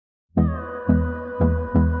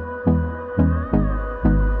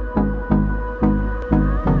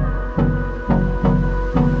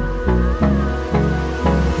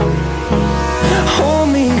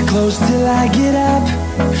close till I get up.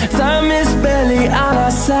 Time is barely on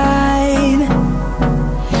our side.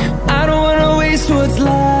 I don't wanna waste what's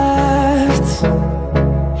left.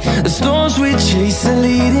 The storms we chase are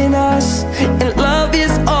leading us, and love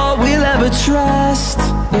is all we'll ever trust.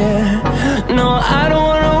 Yeah, no, I don't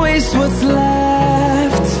wanna waste what's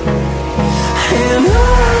left. And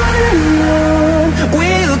on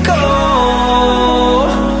we'll go,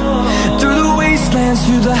 through the wastelands,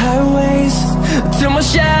 through the highways, till my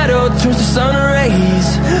shadow turns to sun rays.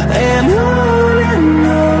 And on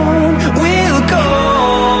we'll go,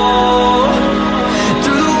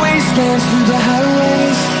 through the wastelands, through the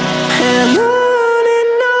highways, and on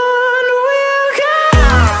we'll go.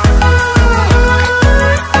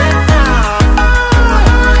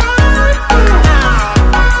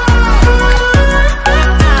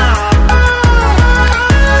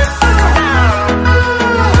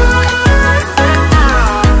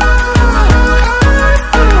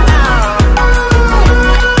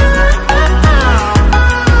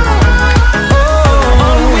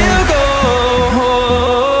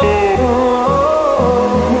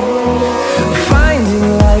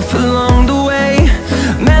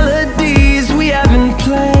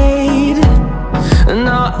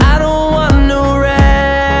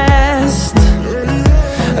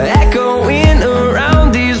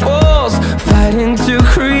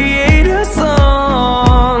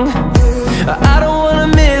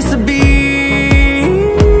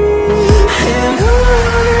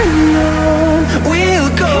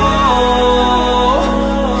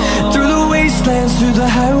 Through the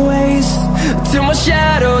highways, till my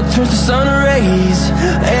shadow turns to sun rays.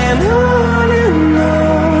 And on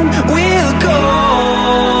we'll go,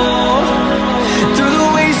 through the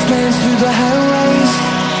wastelands, through the highways,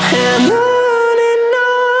 and on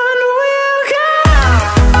we'll go.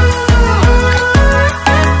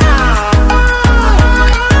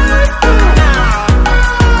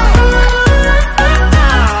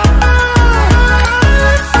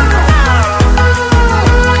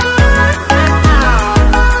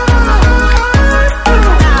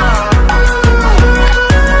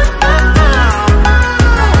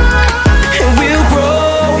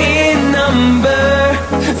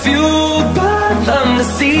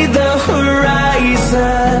 See the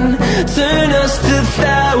horizon, turn us to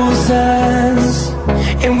thousands,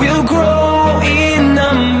 and we'll grow in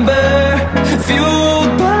number,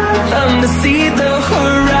 fueled by them. To see the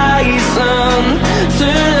horizon,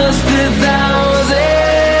 turn us to thousands,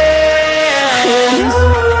 and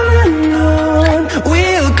on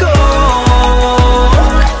we'll go,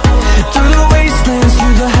 through the wastelands,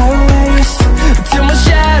 through the highways, till my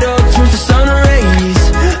shadow turns to sun rays.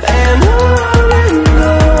 And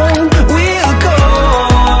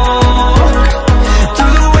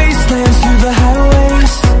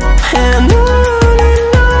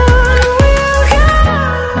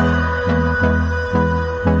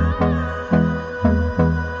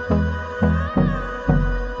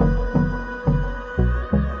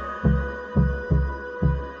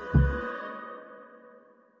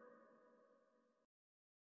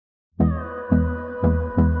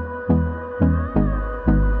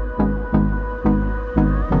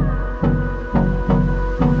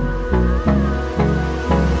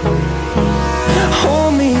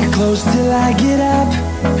close till I get up.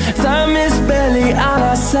 Time is barely on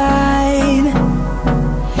our side.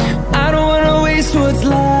 I don't wanna waste what's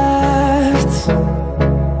left.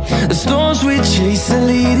 The storms we chase are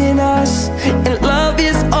leading us, and love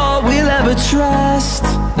is all we'll ever trust.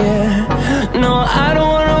 Yeah, no, I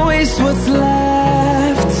don't wanna waste what's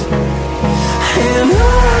left. And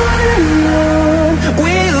on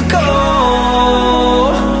we'll go,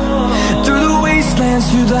 through the wastelands,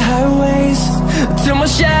 through the highways, till my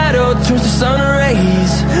shadow turns to sun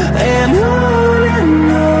rays. And on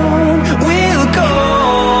we'll go,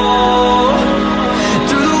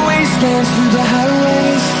 through the wastelands, through the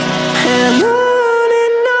highways, and on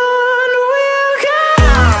we'll go.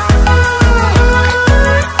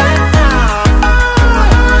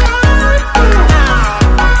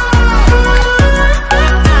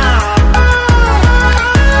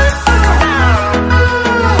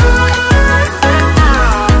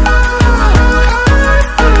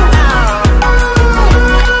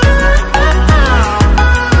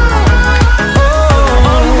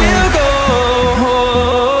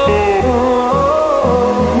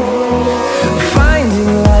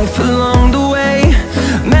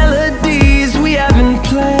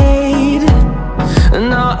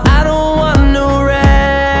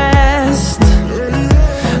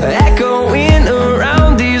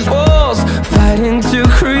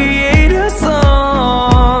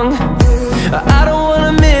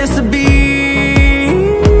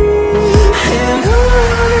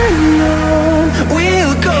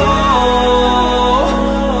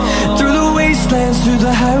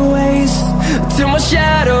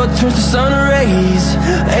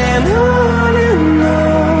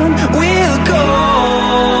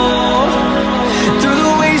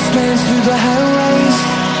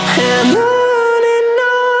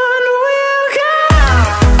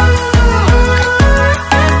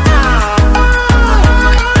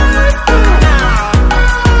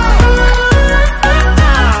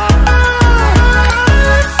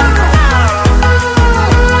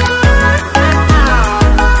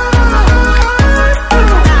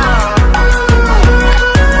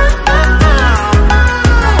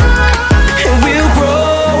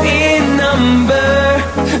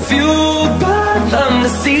 fueled by them to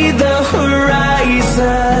see the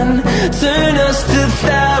horizon, turn us to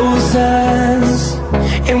thousands,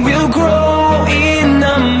 and we'll grow in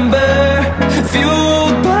number.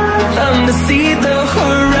 Fueled by them to see the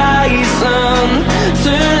horizon,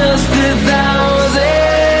 turn us to thousands,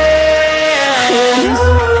 and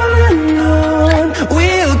on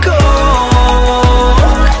we'll go,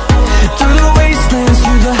 through the wastelands,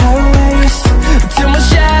 through the highways, till my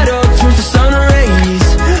shadow turns to sun rays.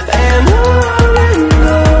 And on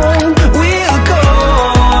we'll go,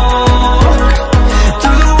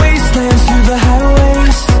 through the wastelands, through the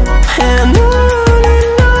highways, and on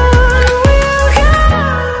we'll go.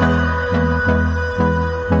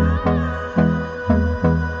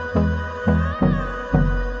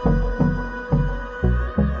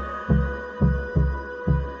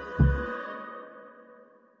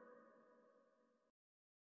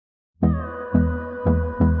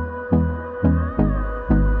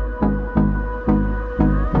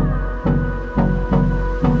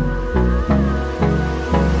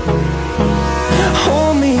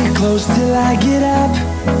 Hold me close till I get up.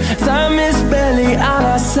 Time is barely on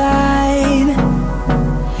our side.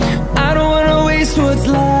 I don't wanna waste what's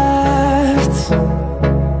left.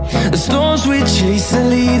 The storms we chase are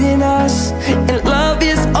leading us, and love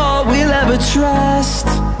is all we'll ever trust.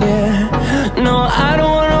 Yeah, no, I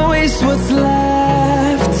don't wanna waste what's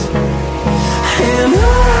left. And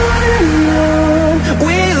on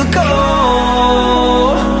we'll go,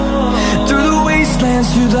 through the wastelands,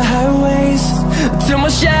 through the highways, till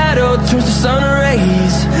my shadow turns to sun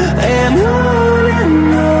rays. And on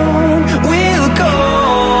we'll go,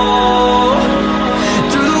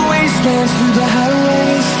 through the wastelands, through the